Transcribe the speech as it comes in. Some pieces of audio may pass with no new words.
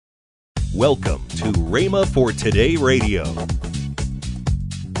Welcome to Rhema for Today Radio.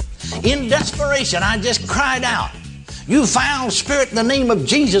 In desperation, I just cried out, "You foul spirit, in the name of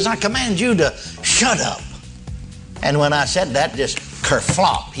Jesus, I command you to shut up." And when I said that, just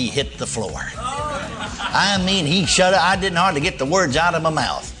kerflop, he hit the floor. I mean, he shut up. I didn't hardly get the words out of my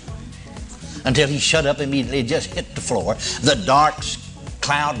mouth until he shut up immediately, just hit the floor. The dark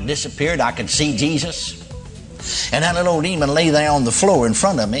cloud disappeared. I could see Jesus. And that little old demon lay there on the floor in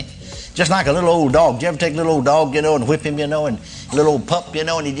front of me, just like a little old dog. Do you ever take a little old dog, and whip him, and a little old pup,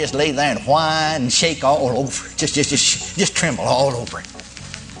 and he just lay there and whine and shake all over, just tremble all over.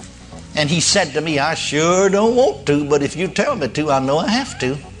 And he said to me, "I sure don't want to, but if you tell me to, I know I have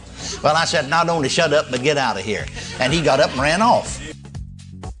to." Well, I said, "Not only shut up, but get out of here." And he got up and ran off.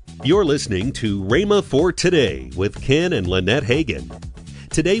 You're listening to Rhema for Today with Ken and Lynette Hagin.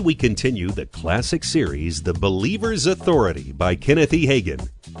 Today we continue the classic series, The Believer's Authority by Kenneth E. Hagin.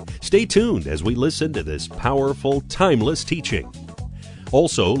 Stay tuned as we listen to this powerful, timeless teaching.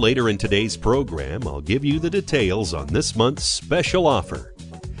 Also, later in today's program, I'll give you the details on this month's special offer.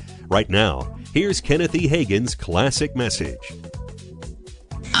 Right now, here's Kenneth E. Hagin's classic message.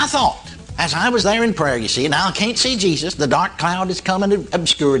 I thought, as I was there in prayer, you see, now I can't see Jesus. The dark cloud has come and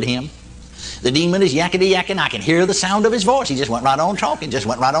obscured him. The demon is yakety-yakking. I can hear the sound of his voice. He just went right on talking,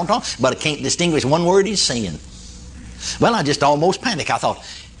 but I can't distinguish one word he's saying. Well, I just almost panicked. I thought,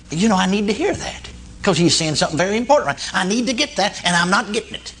 I need to hear that, because he's saying something very important. Right? I need to get that, and I'm not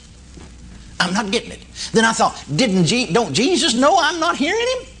getting it. Then I thought, don't Jesus know I'm not hearing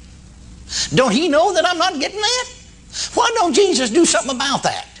him? Don't he know that I'm not getting that? Why don't Jesus do something about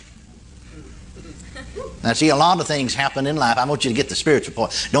that? Now, see, a lot of things happen in life. I want you to get the spiritual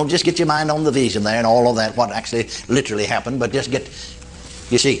point. Don't just get your mind on the vision there and all of that, what actually literally happened, but just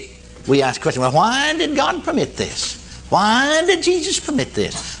you see, we ask the question, well, why did God permit this? Why did Jesus permit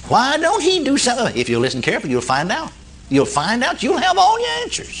this? Why don't he do something? If you listen carefully, you'll find out. You'll have all your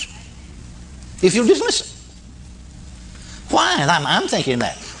answers. If you just listen. Why? I'm thinking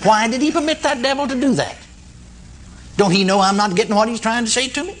that. Why did he permit that devil to do that? Don't he know I'm not getting what he's trying to say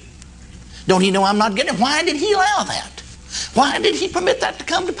to me? Don't he know I'm not getting it? Why did he allow that? Why did he permit that to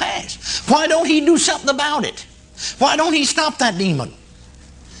come to pass? Why don't he do something about it? Why don't he stop that demon?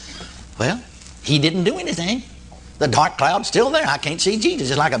 Well, he didn't do anything. The dark cloud's still there. I can't see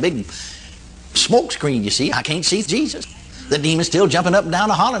Jesus. It's like a big smoke screen, you see. I can't see Jesus. The demon's still jumping up and down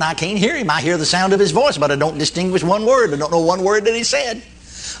the hall, and I can't hear him. I hear the sound of his voice, but I don't distinguish one word. I don't know one word that he said.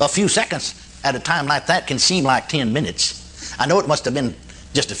 A few seconds at a time like that can seem like 10 minutes. I know it must have been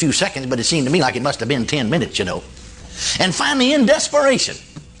just a few seconds, but it seemed to me like it must have been 10 minutes, And finally, in desperation,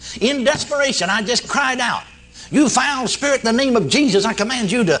 I just cried out, "You foul spirit, in the name of Jesus, I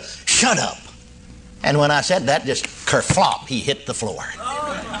command you to shut up." And when I said that, just kerflop, he hit the floor.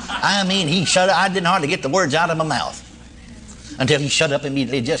 I mean, he shut up. I didn't hardly get the words out of my mouth until he shut up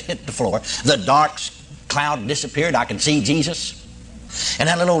immediately, just hit the floor. The dark cloud disappeared. I could see Jesus. And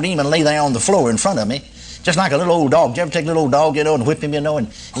that little old demon lay there on the floor in front of me, just like a little old dog. Do you ever take a little old dog, and whip him, and a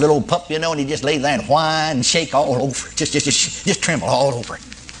little old pup, and he just lay there and whine and shake all over, just tremble all over.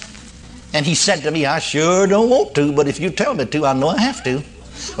 And he said to me, "I sure don't want to, but if you tell me to, I know I have to."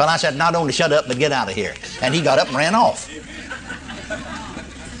 Well, I said, "Not only shut up, but get out of here." And he got up and ran off.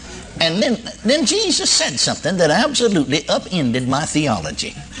 And then Jesus said something that absolutely upended my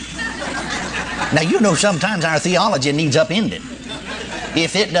theology. Now, sometimes our theology needs upended.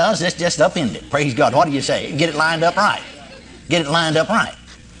 If it does, it's just upended. Praise God. What do you say? Get it lined up right.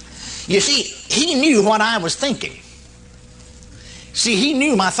 You see, he knew what I was thinking. See, he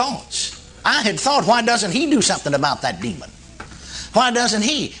knew my thoughts. I had thought, why doesn't he do something about that demon? Why doesn't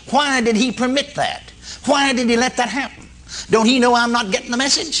he? Why did he permit that? Why did he let that happen? Don't he know I'm not getting the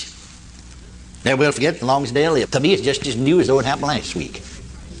message? Never will forget, as long as they live. To me, it's just as new as though it happened last week.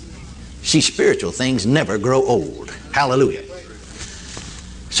 See, spiritual things never grow old. Hallelujah.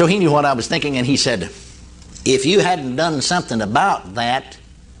 So he knew what I was thinking, and he said, "If you hadn't done something about that,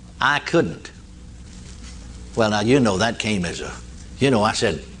 I couldn't." Well, now, that came as I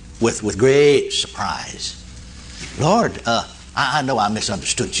said, with great surprise, "Lord, I know I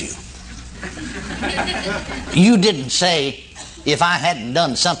misunderstood you. You didn't say, if I hadn't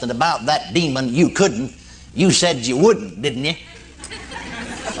done something about that demon, you couldn't. You said you wouldn't, didn't you?"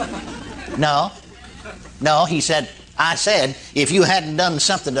 No, he said, "I said, if you hadn't done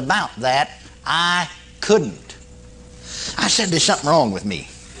something about that, I couldn't." I said, "There's something wrong with me."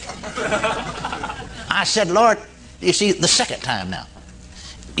 I said, "Lord," you see, the second time now,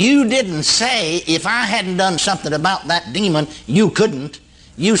 "you didn't say, if I hadn't done something about that demon, you couldn't.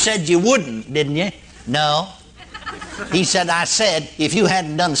 You said you wouldn't, didn't you?" No. He said, I said, if you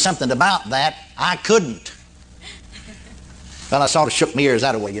hadn't done something about that, I couldn't. Well, I sort of shook my ears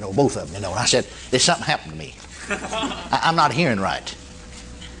that way, both of them, and I said, there's something happened to me. I'm not hearing right.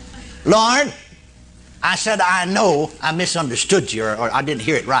 Lord, I said, I know I misunderstood you, or I didn't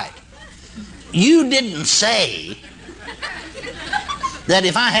hear it right. You didn't say that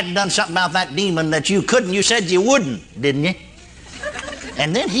if I hadn't done something about that demon that you couldn't. You said you wouldn't, didn't you?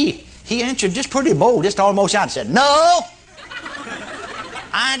 And then he answered just pretty bold, just almost out and said, no,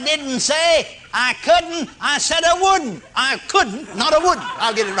 I didn't say I couldn't. I said I wouldn't. I couldn't, not I wouldn't.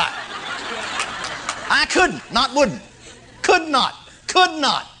 I'll get it right. I couldn't, not wouldn't. Could not.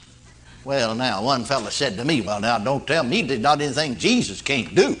 Well, now, one fella said to me, well, now, don't tell me there's not anything Jesus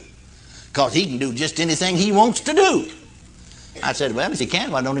can't do, because he can do just anything he wants to do. I said, well, if he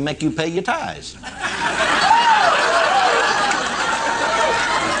can, why don't he make you pay your tithes?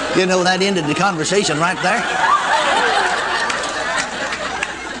 That ended the conversation right there.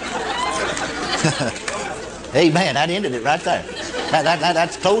 Amen, that ended it right there.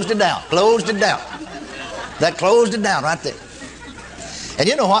 That's closed it down. That closed it down right there. And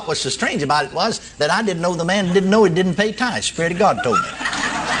you know what was so strange about it was that I didn't know the man didn't know he didn't pay tithes. The Spirit of God told me.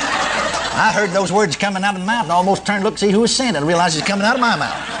 I heard those words coming out of the mouth and almost turned to look to see who was saying it and realized it's coming out of my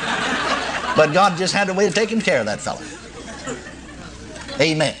mouth. But God just had a way of taking care of that fellow.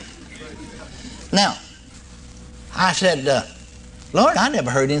 Amen. Now, I said, Lord, I never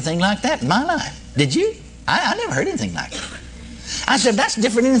heard anything like that in my life. Did you? I never heard anything like that. I said, that's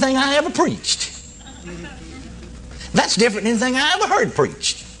different than anything I ever preached. That's different than anything I ever heard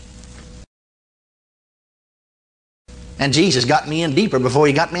preached. And Jesus got me in deeper before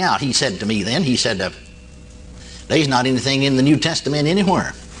he got me out. He said to me then, there's not anything in the New Testament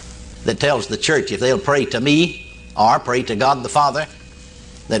anywhere that tells the church if they'll pray to me or pray to God the Father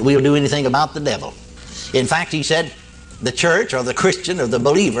that we'll do anything about the devil. In fact, he said, the church or the Christian or the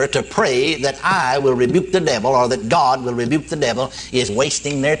believer to pray that I will rebuke the devil or that God will rebuke the devil is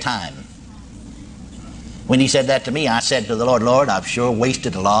wasting their time. When he said that to me, I said to the Lord, Lord, I've sure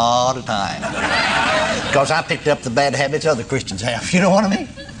wasted a lot of time. Because I picked up the bad habits other Christians have. You know what I mean?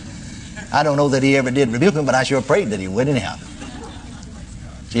 I don't know that he ever did rebuke him, but I sure prayed that he would anyhow.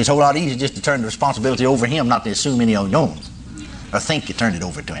 See, it's a whole lot easier just to turn the responsibility over him, not to assume any of your own, or think you turned it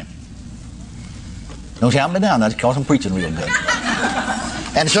over to him. Don't shout me down, that's because I'm preaching real good.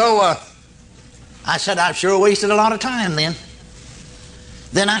 And so I said, I've sure wasted a lot of time then.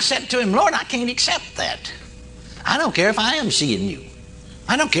 Then I said to him, Lord, I can't accept that. I don't care if I am seeing you.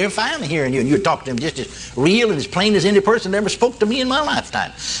 I don't care if I am hearing you and you're talking to him just as real and as plain as any person that ever spoke to me in my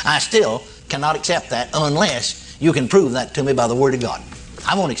lifetime. I still cannot accept that unless you can prove that to me by the Word of God.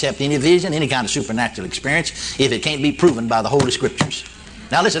 I won't accept any vision, any kind of supernatural experience if it can't be proven by the Holy Scriptures.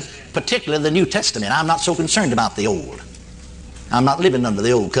 Now listen, particularly the New Testament, I'm not so concerned about the Old. I'm not living under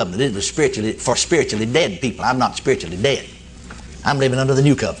the Old Covenant. It was for spiritually dead people. I'm not spiritually dead. I'm living under the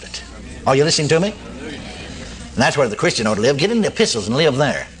New Covenant. Are you listening to me? And that's where the Christian ought to live. Get in the epistles and live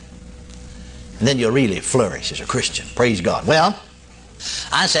there. And then you'll really flourish as a Christian. Praise God. Well,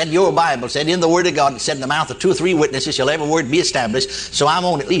 I said, your Bible said, in the Word of God, it said, in the mouth of 2 or 3 witnesses shall every word be established. So I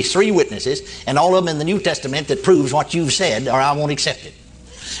want at least 3 witnesses, and all of them in the New Testament that proves what you've said, or I won't accept it.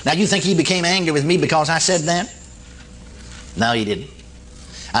 Now, you think he became angry with me because I said that? No, he didn't.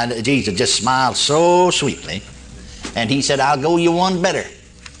 And Jesus just smiled so sweetly, and he said, I'll go you one better.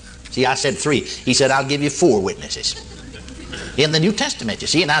 See, I said 3. He said, I'll give you 4 witnesses. In the New Testament, you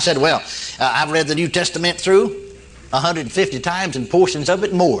see. And I said, well, I've read the New Testament through 150 times and portions of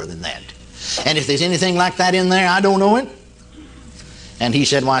it more than that. And if there's anything like that in there, I don't know it. And he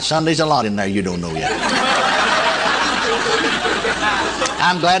said, why, son, there's a lot in there you don't know yet.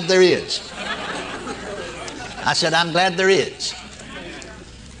 I'm glad there is. I said, I'm glad there is.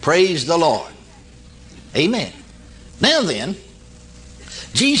 Praise the Lord. Amen. Now then,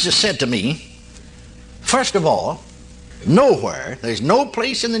 Jesus said to me, first of all, nowhere, there's no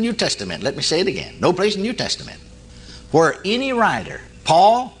place in the New Testament, let me say it again, no place in the New Testament where any writer,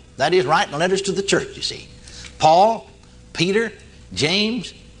 Paul, that is writing letters to the church, you see, Paul, Peter,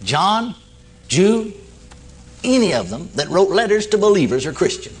 James, John, Jude, any of them that wrote letters to believers or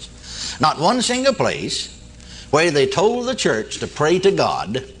Christians, not one single place where they told the church to pray to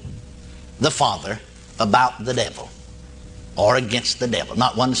God, the Father, about the devil or against the devil.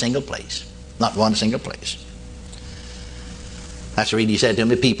 Not one single place. Not one single place. That's the reason he said to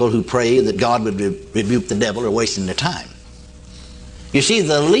me, people who pray that God would rebuke the devil are wasting their time. You see,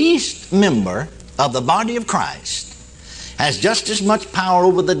 the least member of the body of Christ has just as much power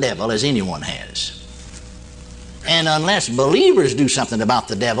over the devil as anyone has. And unless believers do something about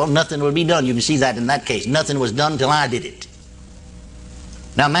the devil, nothing will be done. You can see that in that case. Nothing was done till I did it.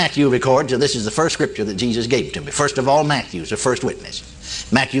 Now Matthew records, this is the first scripture that Jesus gave to me. First of all, Matthew is the first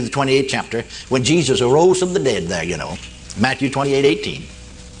witness. Matthew the 28th chapter, when Jesus arose from the dead there, you know. Matthew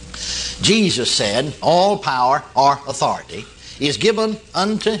 28:18. Jesus said, all power or authority is given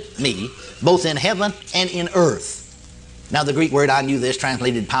unto me, both in heaven and in earth. Now the Greek word, I knew this,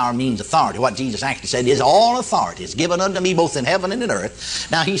 translated power means authority. What Jesus actually said is all authority is given unto me both in heaven and in earth.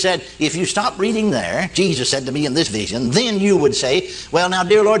 Now he said, if you stop reading there, Jesus said to me in this vision, then you would say, well now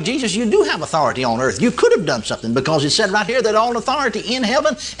dear Lord Jesus, you do have authority on earth. You could have done something because it said right here that all authority in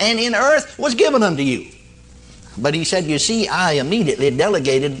heaven and in earth was given unto you. But he said, you see, I immediately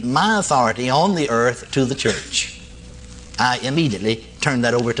delegated my authority on the earth to the church. I immediately turned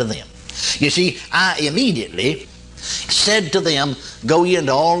that over to them. You see, I immediately said to them, go ye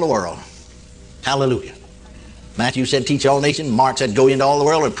into all the world. Hallelujah. Matthew said, teach all nations. Mark said, go ye into all the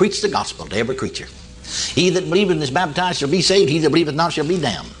world and preach the gospel to every creature. He that believeth and is baptized shall be saved. He that believeth not shall be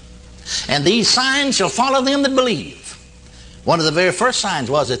damned. And these signs shall follow them that believe. One of the very first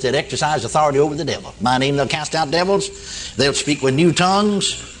signs was that they'd exercise authority over the devil. My name they'll cast out devils. They'll speak with new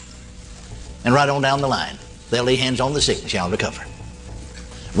tongues. And right on down the line, they'll lay hands on the sick and shall recover.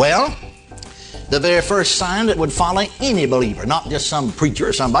 Well, the very first sign that would follow any believer, not just some preacher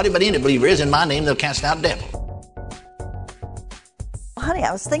or somebody, but any believer, is in my name they'll cast out devils. Honey,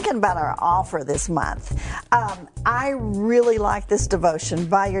 I was thinking about our offer this month. I really like this devotion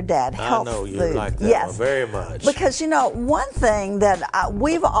by your dad, Health I know you Food. like that one very much. Because, you know, one thing that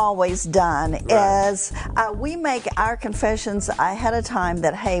we've always done is we make our confessions ahead of time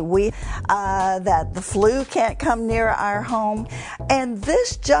that, hey, that the flu can't come near our home. And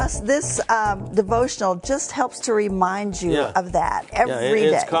this devotional just helps to remind you of that every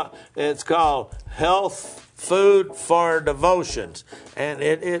day. It's called Health Food for Devotions, and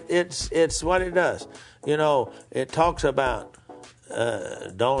it's what it does. You know, it talks about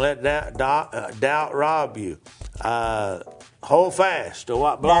don't let doubt rob you. Hold fast to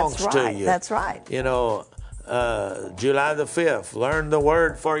what belongs to you. That's right. You know, July the 5th, learn the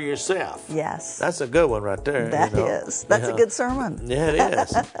word for yourself. Yes. That's a good one right there. That is. That's a good sermon. Yeah, it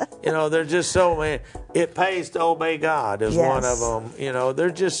is. You know, there's just so many. It pays to obey God is one of them. You know,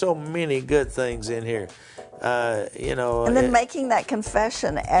 there's just so many good things in here. You know, and then making that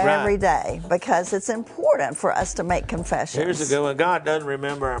confession every day, because it's important for us to make confessions. Here's a good one. God doesn't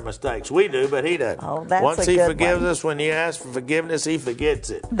remember our mistakes. We do, but He doesn't. Oh, that's Once a He good forgives one. us, when you ask for forgiveness, He forgets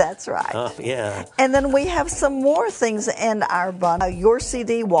it. That's right. Yeah. And then we have some more things in our bundle. Your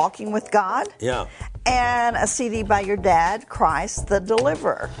CD, Walking with God. Yeah. And a CD by your dad, Christ the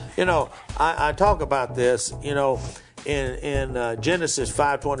Deliverer. You know, I talk about this, you know, in Genesis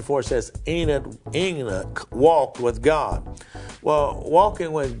 5:24 says, Enoch walked with God. Well,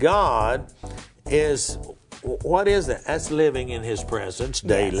 walking with God is, what is that? That's living in His presence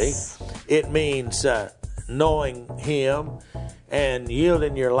daily. Yes. It means knowing Him and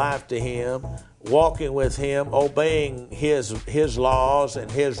yielding your life to Him, walking with Him, obeying His laws and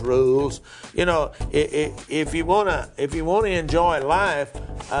His rules. You know, if you wanna enjoy life,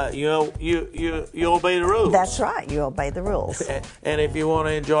 you obey the rules. That's right. You obey the rules. And if you want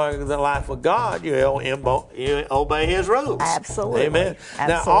to enjoy the life of God, you obey His rules. Absolutely. Amen. Absolutely.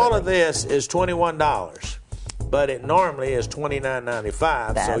 Now, all of this is $21. But it normally is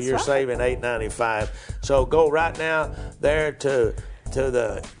 $29.95, so you're saving $8.95. So go right now there to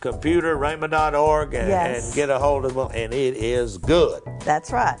the computer, rhema.org, and get a hold of them, and it is good.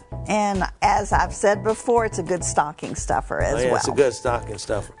 That's right. And as I've said before, it's a good stocking stuffer as well. It's a good stocking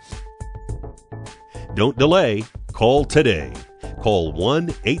stuffer. Don't delay. Call today. Call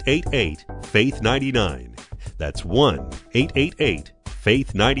 1-888-FAITH-99. That's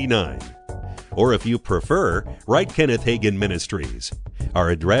 1-888-FAITH-99. Or if you prefer, write Kenneth Hagin Ministries. Our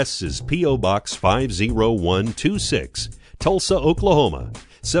address is P.O. Box 50126, Tulsa, Oklahoma,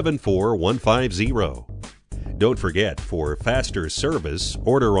 74150. Don't forget, for faster service,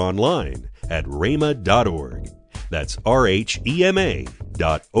 order online at rhema.org. That's RHEMA.org.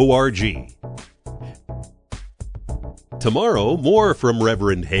 Tomorrow, more from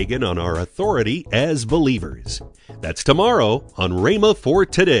Reverend Hagin on our authority as believers. That's tomorrow on Rhema for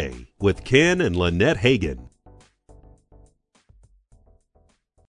Today with Ken and Lynette Hagin.